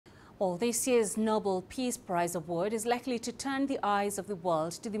Well, this year's Nobel Peace Prize award is likely to turn the eyes of the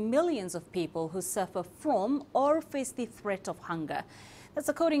world to the millions of people who suffer from or face the threat of hunger. That's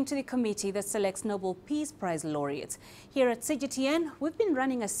according to the committee that selects Nobel Peace Prize laureates. Here at CGTN, we've been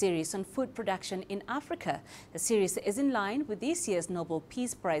running a series on food production in Africa. The series is in line with this year's Nobel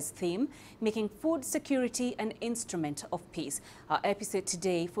Peace Prize theme, making food security an instrument of peace. Our episode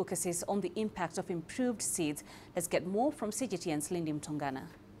today focuses on the impact of improved seeds. Let's get more from CGTN's Lindy Mtongana.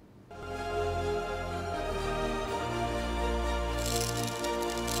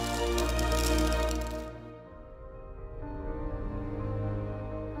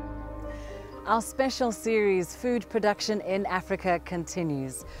 Our special series, Food Production in Africa,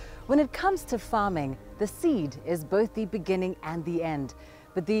 continues. When it comes to farming, the seed is both the beginning and the end.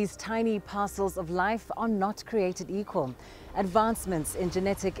 But these tiny parcels of life are not created equal. Advancements in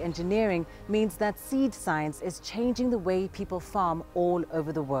genetic engineering means that seed science is changing the way people farm all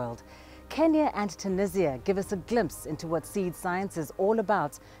over the world. Kenya and Tunisia give us a glimpse into what seed science is all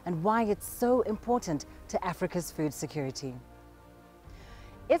about and why it's so important to Africa's food security.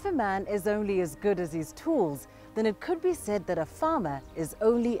 If a man is only as good as his tools, then it could be said that a farmer is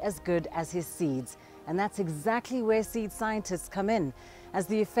only as good as his seeds. And that's exactly where seed scientists come in. As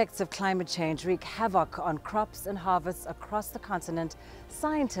the effects of climate change wreak havoc on crops and harvests across the continent,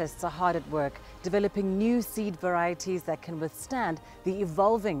 scientists are hard at work developing new seed varieties that can withstand the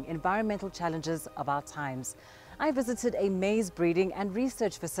evolving environmental challenges of our times. I visited a maize breeding and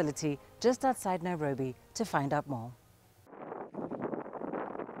research facility just outside Nairobi to find out more.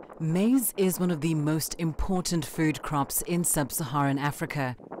 Maize is one of the most important food crops in sub-Saharan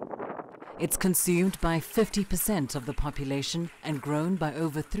Africa. It's consumed by 50% of the population and grown by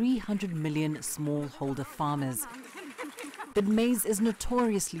over 300 million smallholder farmers. But maize is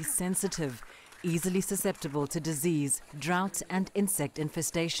notoriously sensitive, easily susceptible to disease, drought and insect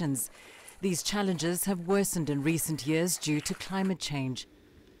infestations. These challenges have worsened in recent years due to climate change.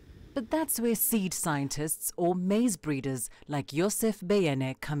 But that's where seed scientists or maize breeders like Yosef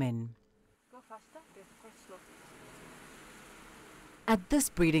Beyene come in. At this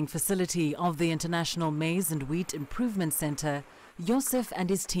breeding facility of the International Maize and Wheat Improvement Center, Yosef and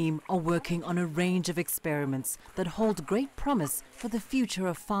his team are working on a range of experiments that hold great promise for the future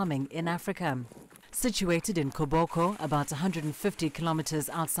of farming in Africa. Situated in Koboko, about 150 kilometers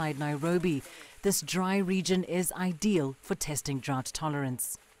outside Nairobi, this dry region is ideal for testing drought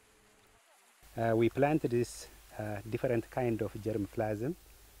tolerance. We planted this different kind of germplasm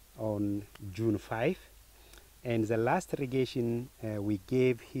on June 5, and the last irrigation we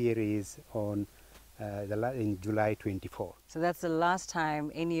gave here is on in July 24. So that's the last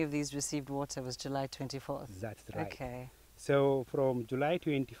time any of these received water, was July 24th? That's right. Okay. So from July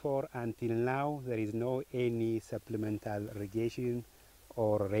 24 until now, there is no any supplemental irrigation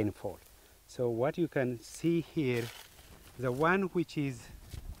or rainfall. So what you can see here, the one which is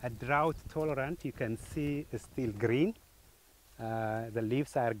a drought tolerant, you can see is still green. The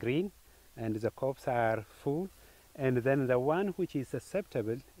leaves are green and the cobs are full. And then the one which is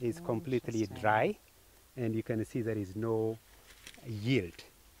susceptible is completely dry, and you can see there is no yield.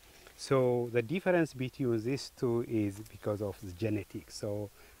 So the difference between these two is because of the genetics. So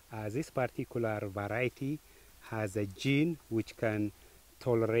this particular variety has a gene which can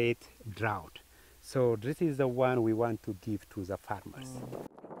tolerate drought. So this is the one we want to give to the farmers.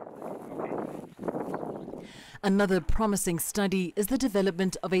 Another promising study is the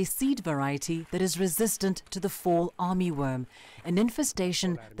development of a seed variety that is resistant to the fall armyworm, an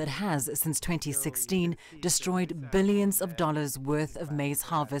infestation that has, since 2016, destroyed billions of dollars worth of maize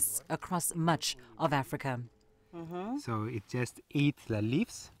harvests across much of Africa. So it just eats the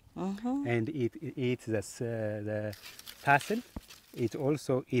leaves, and it eats the tassel. It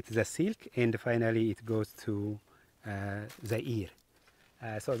also eats the silk, and finally it goes to the ear.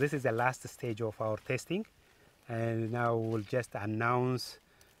 So this is the last stage of our testing, and now we'll just announce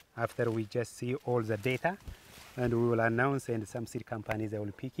after we just see all the data, and we will announce, and some seed companies, they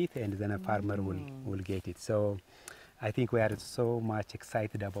will pick it, and then a farmer will get it. So I think we are so much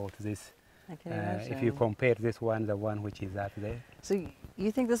excited about this. If you compare this one, the one which is out there. So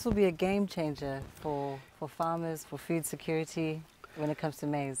you think this will be a game changer for farmers, for food security when it comes to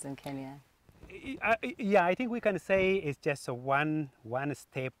maize in Kenya? Yeah, I think we can say it's just one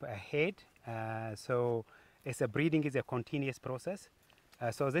step ahead. So breeding is a continuous process.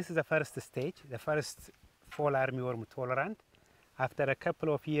 So this is the first stage, the first fall armyworm tolerant. After a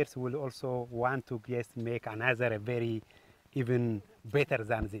couple of years, we'll also want to just make another very even better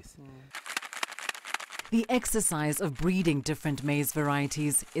than this. The exercise of breeding different maize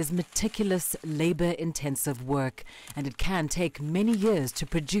varieties is meticulous, labor-intensive work, and it can take many years to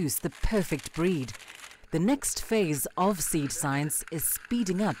produce the perfect breed. The next phase of seed science is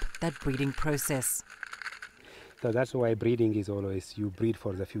speeding up that breeding process. So that's why breeding is always, you breed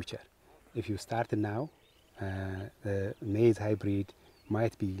for the future. If you start now, the maize hybrid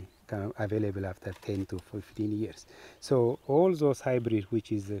might be available after 10 to 15 years. So all those hybrids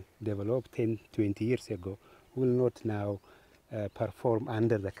which is developed 10, 20 years ago will not now perform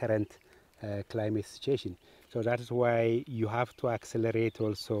under the current climate situation. So that is why you have to accelerate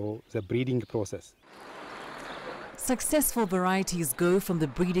also the breeding process. Successful varieties go from the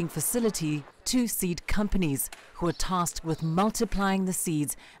breeding facility to seed companies, who are tasked with multiplying the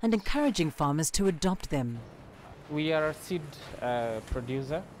seeds and encouraging farmers to adopt them. We are a seed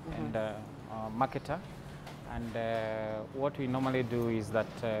producer and marketer, and what we normally do is that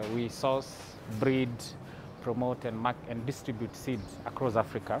we source, breed, promote and distribute seeds across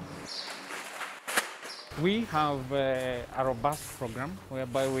Africa. We have a robust program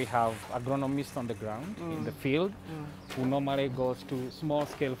whereby we have agronomists on the ground in the field who normally goes to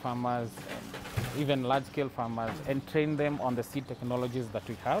small-scale farmers, even large-scale farmers, and train them on the seed technologies that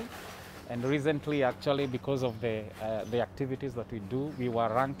we have. And recently, actually, because of the activities that we do, we were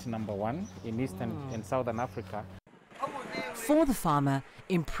ranked #1 in Eastern and Southern Africa. For the farmer,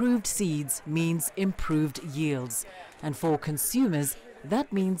 improved seeds means improved yields. And for consumers,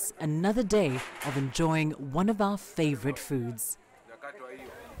 that means another day of enjoying one of our favorite foods.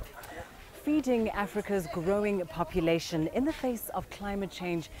 Feeding Africa's growing population in the face of climate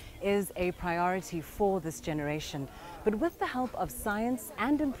change is a priority for this generation. But with the help of science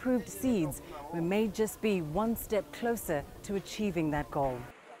and improved seeds, we may just be one step closer to achieving that goal.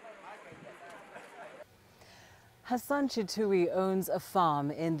 Hassan Chitoui owns a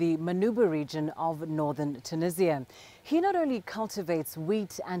farm in the Manuba region of northern Tunisia. He not only cultivates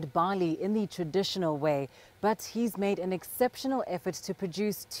wheat and barley in the traditional way, but he's made an exceptional effort to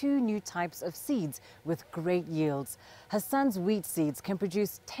produce 2 new types of seeds with great yields. Hassan's wheat seeds can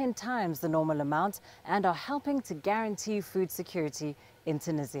produce 10 times the normal amount and are helping to guarantee food security in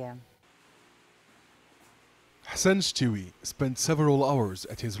Tunisia. Hassan Chitoui spent several hours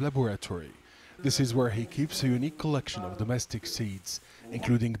at his laboratory. This is where he keeps a unique collection of domestic seeds,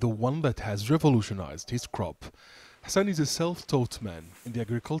 including the one that has revolutionized his crop. Hassan is a self-taught man in the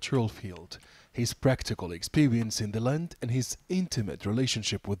agricultural field. His practical experience in the land and his intimate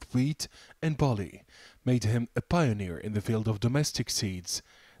relationship with wheat and barley made him a pioneer in the field of domestic seeds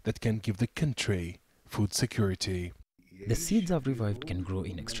that can give the country food security. The seeds I've revived can grow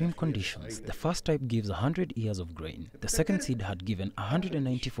in extreme conditions. The first type gives 100 ears of grain. The second seed had given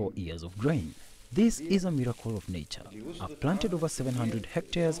 194 ears of grain. This is a miracle of nature. I've planted over 700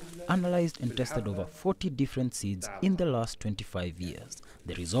 hectares, analyzed and tested over 40 different seeds in the last 25 years.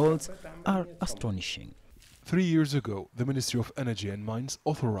 The results are astonishing. 3 years ago, the Ministry of Energy and Mines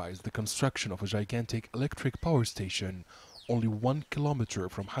authorized the construction of a gigantic electric power station only 1 kilometer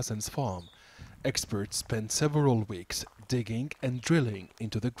from Hassan's farm. Experts spent several weeks digging and drilling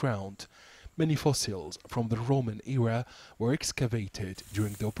into the ground. Many fossils from the Roman era were excavated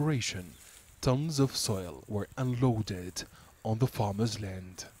during the operation. Tons of soil were unloaded on the farmer's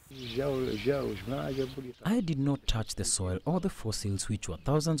land. I did not touch the soil or the fossils, which were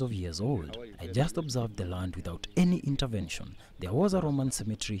thousands of years old. I just observed the land without any intervention. There was a Roman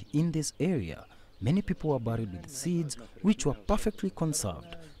cemetery in this area. Many people were buried with seeds which were perfectly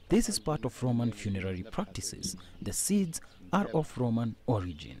conserved. This is part of Roman funerary practices. The seeds are of Roman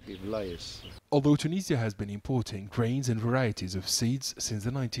origin. Although Tunisia has been importing grains and varieties of seeds since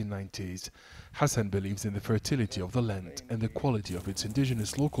the 1990s, Hassan believes in the fertility of the land and the quality of its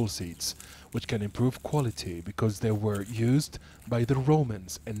indigenous local seeds, which can improve quality because they were used by the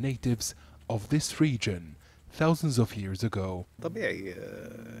Romans and natives of this region thousands of years ago.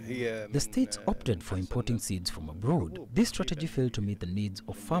 The states opted for importing seeds from abroad. This strategy failed to meet the needs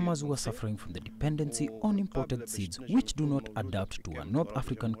of farmers who are suffering from the dependency on imported seeds which do not adapt to a North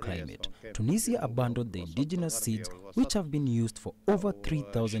African climate. Tunisia abandoned the indigenous seeds which have been used for over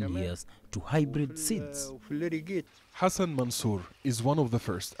 3,000 years to hybrid seeds. Hassan Mansour is one of the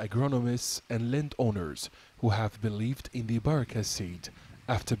first agronomists and landowners who have believed in the baraka seed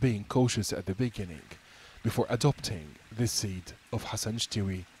after being cautious at the beginning, before adopting this seed of Hassan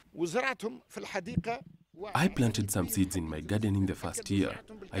Chitoui. I planted some seeds in my garden in the first year.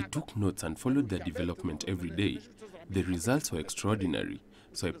 I took notes and followed their development every day. The results were extraordinary,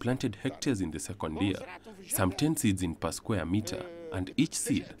 so I planted hectares in the second year, some 10 seeds in per square meter, and each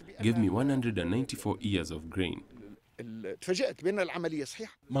seed gave me 194 ears of grain.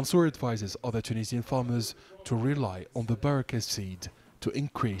 Mansour advises other Tunisian farmers to rely on the baraka seed to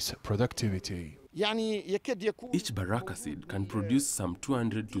increase productivity. Each baraka seed can produce some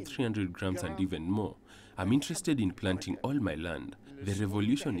 200 to 300 grams and even more. I'm interested in planting all my land. The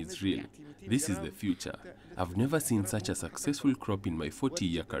revolution is real. This is the future. I've never seen such a successful crop in my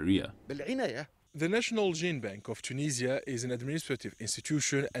 40-year career. The National Gene Bank of Tunisia is an administrative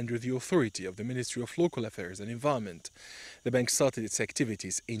institution under the authority of the Ministry of Local Affairs and Environment. The bank started its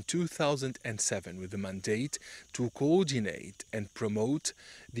activities in 2007 with the mandate to coordinate and promote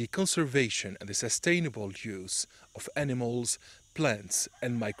the conservation and the sustainable use of animals, plants,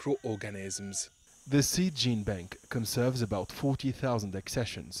 and microorganisms. The Seed Gene Bank conserves about 40,000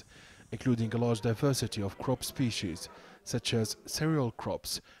 accessions, including a large diversity of crop species, such as cereal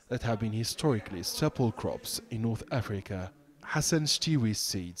crops that have been historically staple crops in North Africa. Hassan Shtiwi's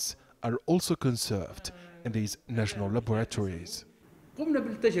seeds are also conserved in these national laboratories.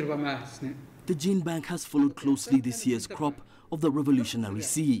 The Gene Bank has followed closely this year's crop of the revolutionary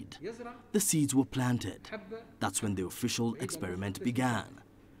seed. The seeds were planted. That's when the official experiment began.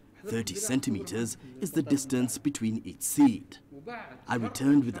 30 centimeters is the distance between each seed. I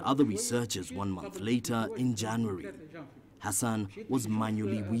returned with other researchers 1 month later in January. Hassan was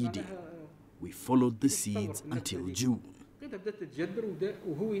manually weeding. We followed the seeds until June.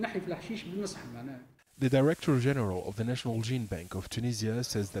 The Director General of the National Gene Bank of Tunisia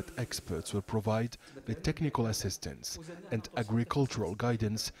says that experts will provide the technical assistance and agricultural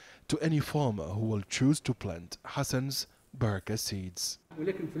guidance to any farmer who will choose to plant Hassan's baraka seeds.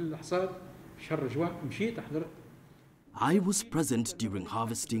 I was present during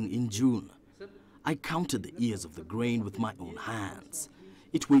harvesting in June. I counted the ears of the grain with my own hands.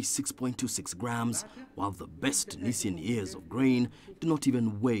 It weighs 6.26 grams, while the best Tunisian ears of grain do not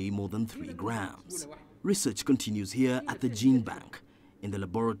even weigh more than 3 grams. Research continues here at the Gene Bank, in the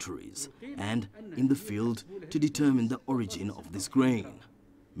laboratories, and in the field to determine the origin of this grain.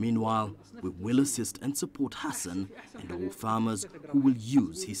 Meanwhile, we will assist and support Hassan and all farmers who will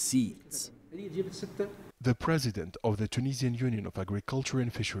use his seeds. The president of the Tunisian Union of Agriculture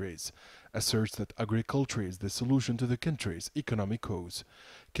and Fisheries asserts that agriculture is the solution to the country's economic woes,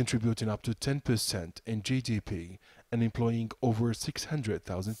 contributing up to 10% in GDP and employing over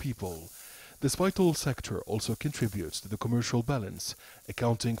 600,000 people. This vital sector also contributes to the commercial balance,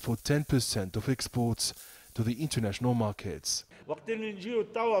 accounting for 10% of exports to the international markets.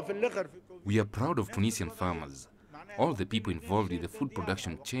 We are proud of Tunisian farmers. All the people involved in the food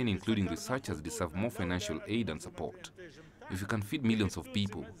production chain, including researchers, deserve more financial aid and support. If we can feed millions of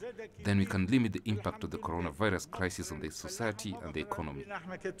people, then we can limit the impact of the coronavirus crisis on the society and the economy.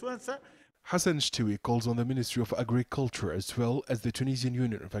 Hassan Shtiwi calls on the Ministry of Agriculture as well as the Tunisian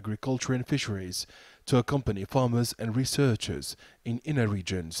Union of Agriculture and Fisheries to accompany farmers and researchers in inner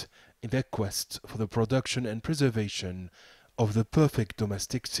regions in their quest for the production and preservation of the perfect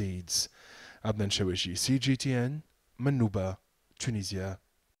domestic seeds. Adnan Shawishi, CGTN, Manouba, Tunisia.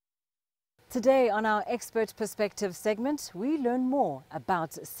 Today on our Expert Perspective segment, we learn more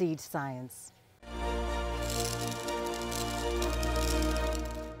about seed science.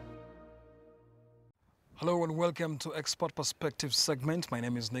 Hello and welcome to Expert Perspective segment. My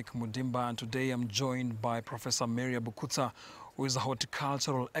name is Nick Mudimba and today I'm joined by Professor Maria Bukuta, who is a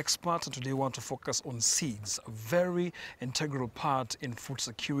horticultural expert, and today we want to focus on seeds, a very integral part in food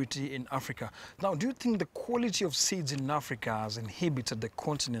security in Africa. Now, do you think the quality of seeds in Africa has inhibited the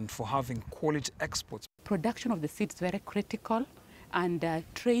continent for having quality exports? Production of the seeds is very critical, and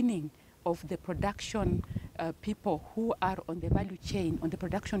training of the production people who are on the value chain, on the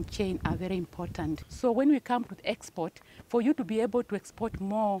production chain, are very important. So when we come to export, for you to be able to export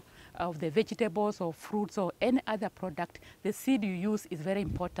more of the vegetables or fruits or any other product, the seed you use is very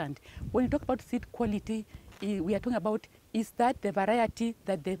important. When you talk about seed quality, we are talking about, is that the variety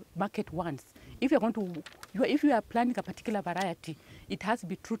that the market wants? If if you are planting a particular variety, it has to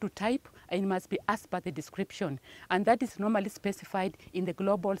be true to type and it must be as per the description. And that is normally specified in the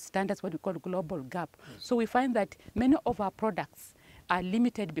global standards, what we call global gap. Yes. So we find that many of our products are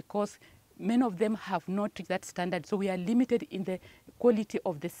limited because many of them have not reached that standard. So we are limited in the quality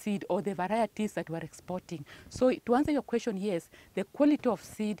of the seed or the varieties that we are exporting. So to answer your question, yes, the quality of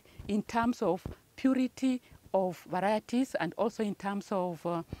seed in terms of purity of varieties and also in terms of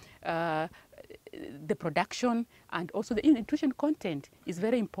the production and also the nutrition content is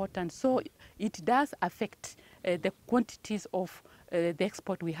very important. So it does affect the quantities of the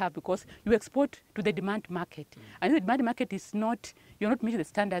export we have, because you export to the demand market. And if the demand market is not, you're not meeting the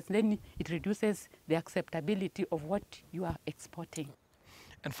standards, then it reduces the acceptability of what you are exporting.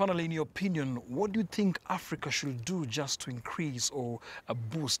 And finally, in your opinion, what do you think Africa should do just to increase or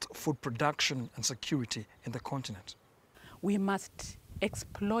boost food production and security in the continent? We must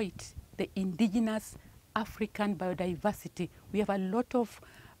exploit the indigenous African biodiversity. We have a lot of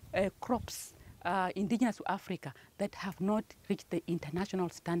crops indigenous to Africa that have not reached the international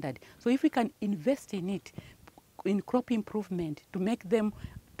standard. So if we can invest in it, in crop improvement, to make them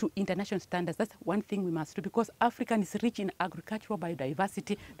to international standards, that's one thing we must do, because Africa is rich in agricultural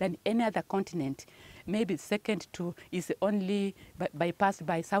biodiversity than any other continent. Maybe second to is only bypassed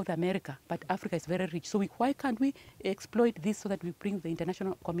by South America, but Africa is very rich. So why can't we exploit this so that we bring the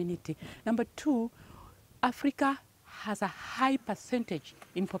international community? Number two, Africa has a high percentage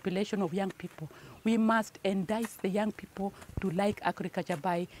in population of young people. We must entice the young people to like agriculture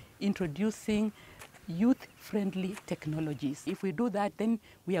by introducing youth-friendly technologies. If we do that, then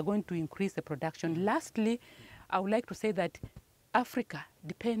we are going to increase the production. Lastly, I would like to say that Africa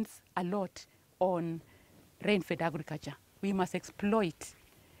depends a lot on rain-fed agriculture. We must exploit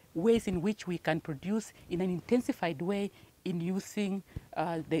ways in which we can produce in an intensified way in using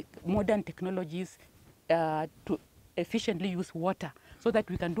the modern technologies to efficiently use water, so that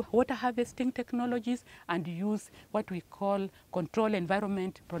we can do water harvesting technologies and use what we call control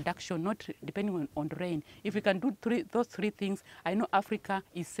environment production, not depending on rain. If we can do those three things, I know Africa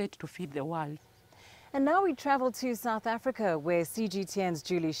is set to feed the world. And now we travel to South Africa, where CGTN's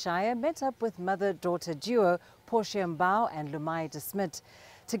Julie Shire met up with mother-daughter duo Portia Mbao and Lumai de Smit.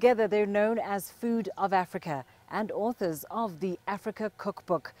 Together, they're known as Food of Africa and authors of the Africa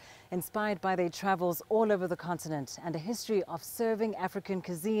Cookbook. Inspired by their travels all over the continent and a history of serving African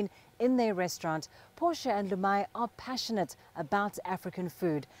cuisine in their restaurant, Portia and Lumai are passionate about African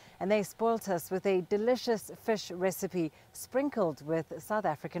food, and they spoilt us with a delicious fish recipe sprinkled with South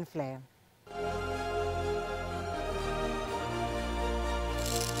African flair.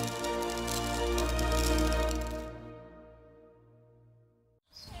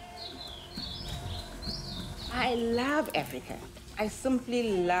 I love Africa. I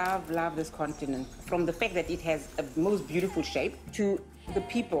simply love this continent, from the fact that it has a most beautiful shape to the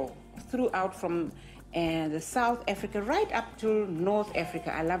people throughout, from the South Africa right up to North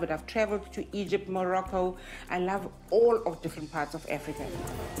Africa. I love it. I've traveled to Egypt, Morocco. I love all of different parts of Africa.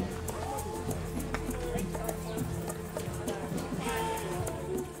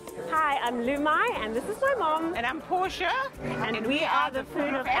 Hi, I'm Lumai, and this is my mom. And I'm Portia. And we are the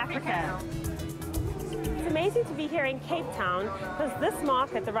Food of Africa. It's amazing to be here in Cape Town, because this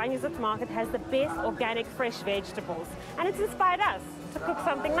market, the Ranyuzit market, has the best organic fresh vegetables, and it's inspired us to cook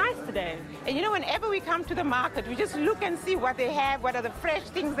something nice today. And you know, whenever we come to the market, we just look and see what they have, what are the fresh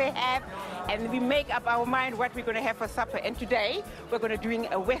things they have, and we make up our mind what we're going to have for supper. And today, we're going to be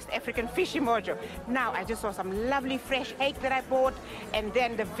doing a West African fishy mojo. Now, I just saw some lovely fresh egg that I bought, and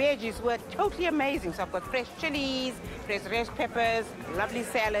then the veggies were totally amazing. So I've got fresh chilies, fresh red peppers, lovely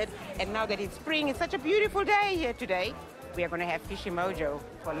salad, and now that it's spring, it's such a beautiful day here today, we are going to have fishy mojo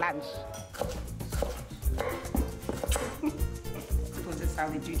for lunch. This is how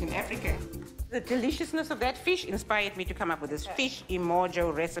they do it in Africa. The deliciousness of that fish inspired me to come up with this fish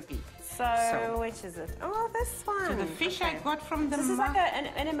emojo recipe. So which is it? Oh, this one. So the fish I got from the This is like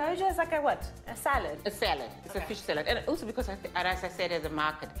an emoji is like a what? A salad? A salad. It's a fish salad. And also because, as I said at the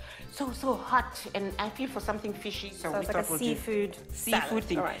market, so hot, and I feel for something fishy, so we it's like thought a we'll seafood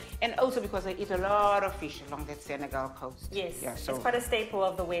thing. All right. And also because I eat a lot of fish along that Senegal coast. Yes, yeah, so it's quite a staple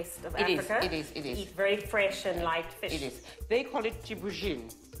of the west of Africa. It is. Eat very fresh and light fish. It is. They call it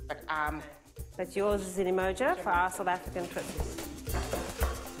tibujin, but yours is in emoji for our South African trips.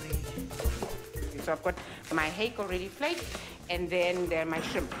 So I've got my hake already flaked, and then there are my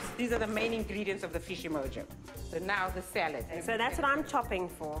shrimps. These are the main ingredients of the fish emoji. So now the salad. So that's what I'm chopping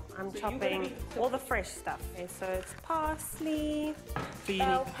for. I'm chopping all the fresh stuff. Okay, so it's parsley, so you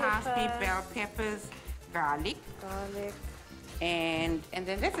need parsley, bell peppers, garlic. And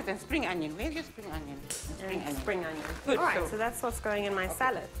then that's it, and spring onion. Where's your spring onion? Spring onion. Good. All right, so that's what's going in my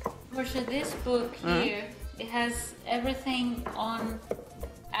salad. Portia, this book here, it has everything on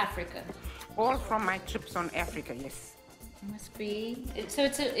Africa. All from my trips on Africa, yes. Must be. So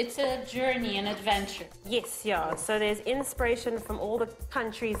it's a journey, an adventure. Yes, yeah. So there's inspiration from all the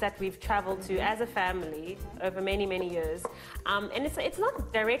countries that we've traveled to as a family over many, many years. And it's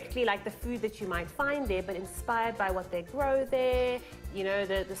not directly like the food that you might find there, but inspired by what they grow there, you know,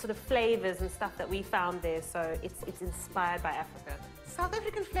 the sort of flavors and stuff that we found there. So it's inspired by Africa. South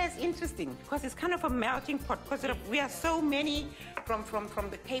African flair is interesting because it's kind of a melting pot, because we are so many, from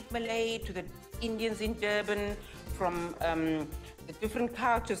the Cape Malay to the Indians in Durban, from the different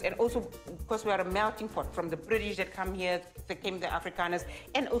cultures, and also because we are a melting pot from the British that come here, that came the Afrikaners,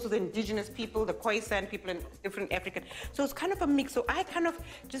 and also the indigenous people, the Khoisan people, and different African. So it's kind of a mix. So I kind of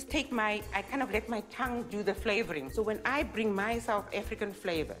just let my tongue do the flavoring. So when I bring my South African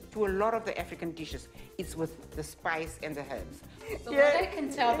flavor to a lot of the African dishes, it's with the spice and the herbs. But what I can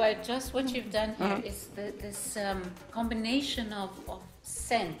tell by just what you've done here is this combination of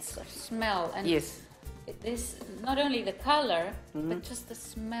scents, of smell, and yes. This, not only the color, but just the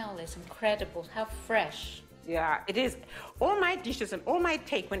smell is incredible. How fresh. Yeah, it is. All my dishes and all my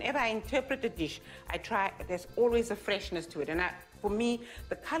take, whenever I interpret a dish, I try, there's always a freshness to it. And for me,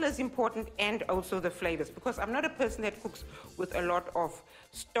 the color is important and also the flavors, because I'm not a person that cooks with a lot of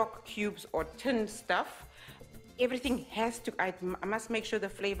stock cubes or tin stuff. Everything has to, I must make sure the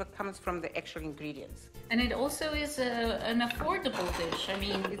flavor comes from the actual ingredients. And it also is an affordable dish. I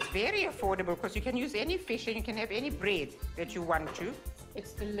mean, it's very affordable because you can use any fish and you can have any bread that you want to.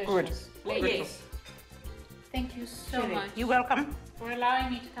 It's delicious. Good. Ladies, thank you so much. You're welcome. For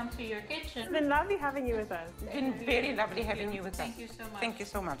allowing me to come to your kitchen. It's been lovely having you with us. It's been very lovely having you with us. Thank you so much. Thank you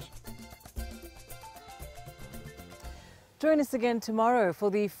so much. Join us again tomorrow for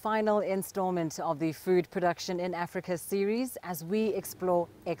the final installment of the Food Production in Africa series as we explore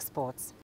exports.